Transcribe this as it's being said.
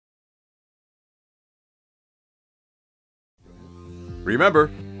Remember,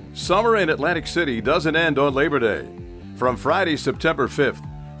 summer in Atlantic City doesn't end on Labor Day. From Friday, September 5th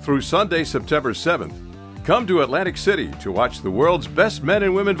through Sunday, September 7th, come to Atlantic City to watch the world's best men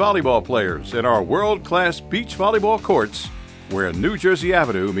and women volleyball players in our world-class beach volleyball courts where New Jersey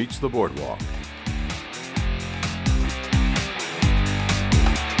Avenue meets the boardwalk.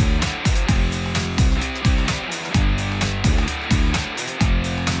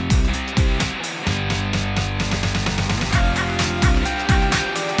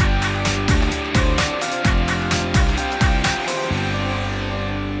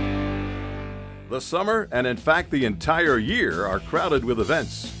 The summer, and in fact the entire year, are crowded with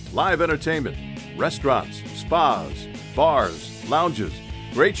events, live entertainment, restaurants, spas, bars, lounges,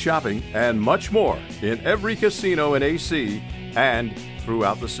 great shopping, and much more in every casino in AC and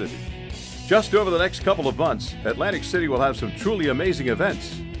throughout the city. Just over the next couple of months, Atlantic City will have some truly amazing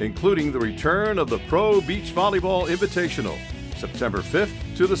events, including the return of the Pro Beach Volleyball Invitational, September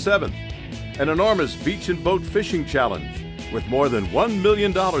 5th to the 7th, an enormous beach and boat fishing challenge, with more than $1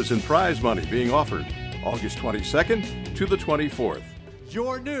 million in prize money being offered August 22nd to the 24th.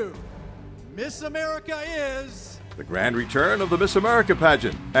 Your new Miss America is... the grand return of the Miss America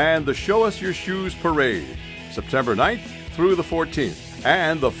pageant and the Show Us Your Shoes parade, September 9th through the 14th,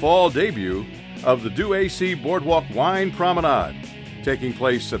 and the fall debut of the Do AC Boardwalk Wine Promenade, taking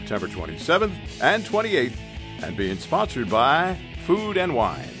place September 27th and 28th, and being sponsored by Food and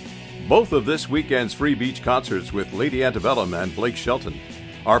Wine. Both of this weekend's free beach concerts with Lady Antebellum and Blake Shelton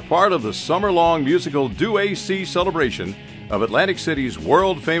are part of the summer-long musical Do AC celebration of Atlantic City's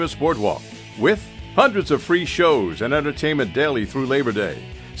world-famous boardwalk, with hundreds of free shows and entertainment daily through Labor Day,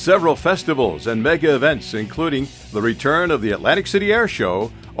 several festivals and mega events including the return of the Atlantic City Air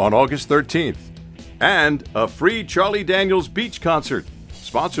Show on August 13th, and a free Charlie Daniels Beach concert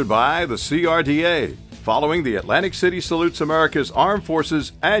sponsored by the CRDA, following the Atlantic City Salutes America's Armed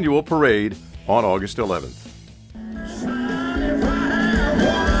Forces Annual Parade on August 11th.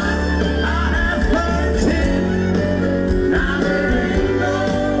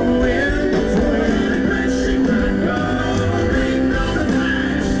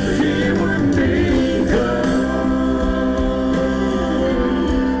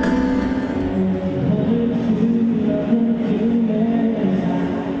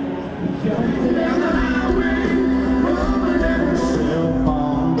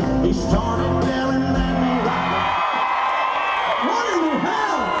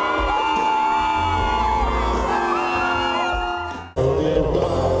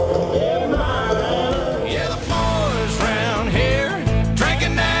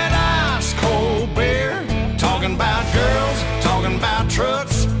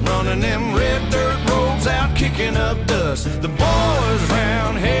 The boys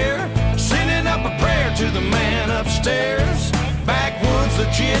round here sending up a prayer to the man upstairs. Backwoods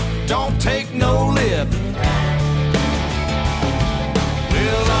legit, don't take no lip.